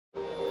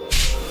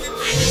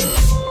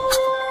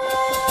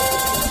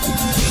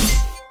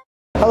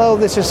Hello,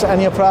 this is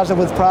Ennio Prase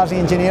with Prase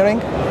Engineering.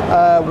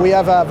 We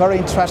have a very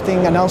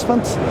interesting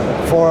announcement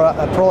for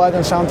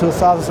Prolight Sound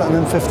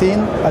 2015,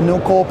 a new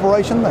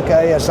cooperation,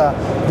 okay, as a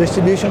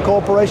distribution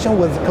cooperation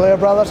with Clair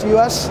Brothers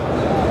US.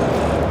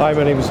 Hi,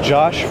 my name is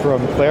Josh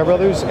from Clair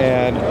Brothers,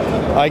 and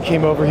I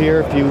came over here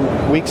a few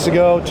weeks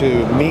ago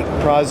to meet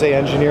Prase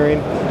Engineering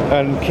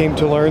and came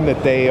to learn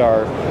that they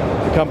are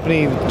a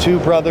company two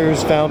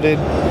brothers founded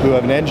who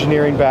have an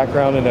engineering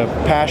background and a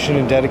passion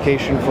and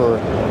dedication for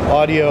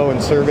audio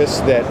and service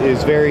that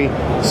is very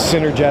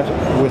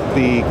synergetic with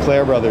the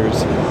Clair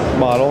Brothers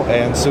model,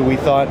 and so we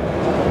thought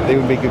they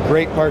would make a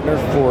great partner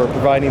for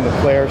providing the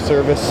Clair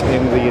service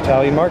in the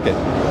Italian market.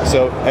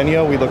 So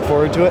Ennio, we look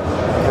forward to it.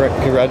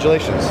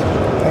 Congratulations.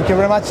 Thank you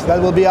very much.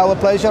 That will be our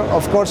pleasure.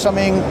 Of course, I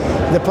mean,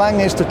 the plan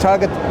is to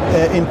target,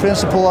 in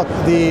principle,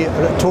 the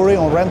touring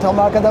or rental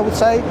market, I would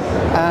say,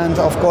 and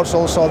of course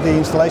also the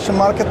installation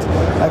market.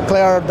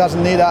 Clair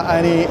doesn't need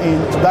any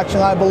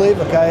introduction, I believe,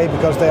 okay,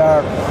 because they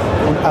are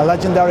a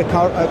legendary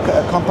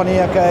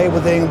company, okay,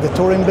 within the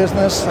touring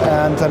business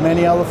and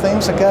many other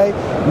things, okay.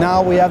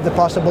 Now we have the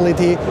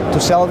possibility to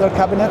sell their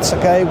cabinets,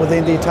 okay,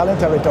 within the Italian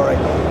territory.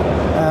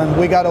 And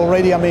we got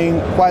already, I mean,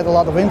 quite a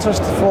lot of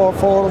interest for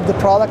the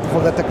product,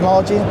 for the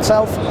technology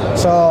itself.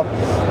 So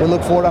we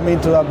look forward, I mean,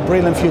 to a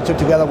brilliant future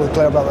together with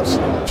Clair Brothers.